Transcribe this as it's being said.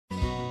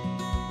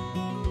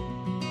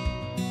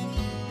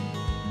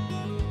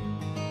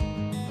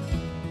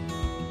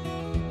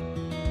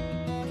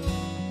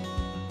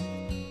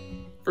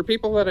For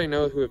people that I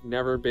know who have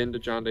never been to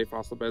John Day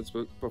Fossil Beds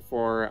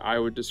before, I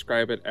would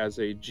describe it as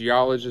a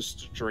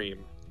geologist's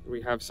dream.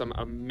 We have some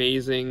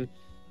amazing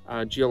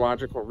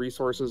geological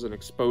resources and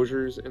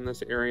exposures in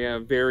this area,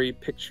 very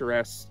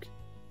picturesque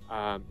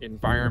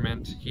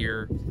environment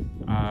here.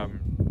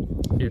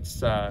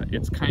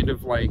 It's kind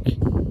of like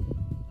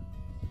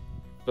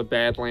the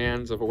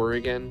Badlands of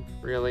Oregon,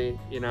 really.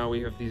 You know, we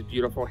have these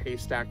beautiful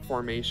haystack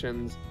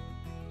formations.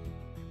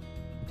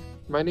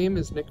 My name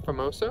is Nick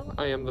Famoso.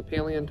 I am the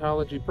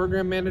Paleontology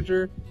Program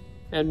Manager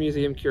and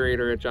Museum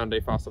Curator at John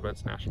Day Fossil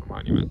Beds National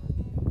Monument.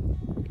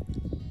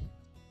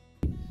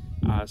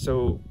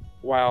 So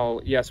while,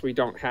 yes, we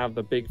don't have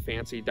the big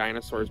fancy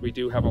dinosaurs, we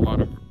do have a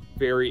lot of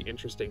very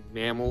interesting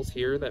mammals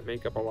here that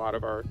make up a lot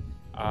of our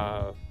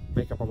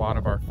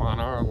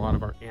fauna, a lot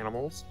of our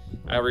animals.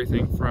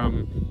 Everything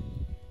from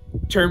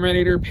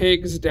Terminator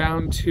pigs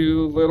down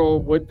to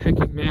little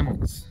woodpecking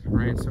mammals,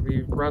 right? So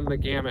we run the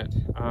gamut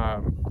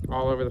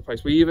all over the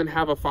place. We even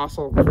have a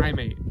fossil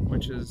primate,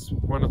 which is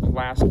one of the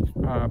last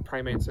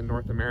primates in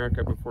North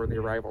America before the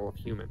arrival of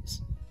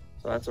humans.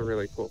 So that's a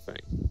really cool thing.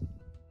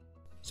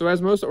 So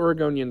as most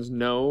Oregonians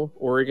know,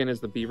 Oregon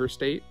is the beaver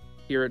state.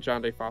 Here at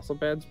John Day Fossil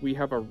Beds, we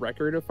have a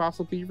record of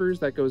fossil beavers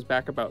that goes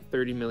back about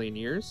 30 million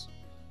years.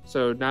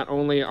 So not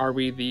only are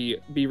we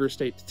the beaver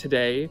state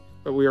today,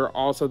 but we are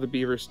also the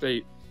beaver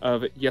state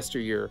of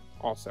yesteryear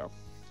also.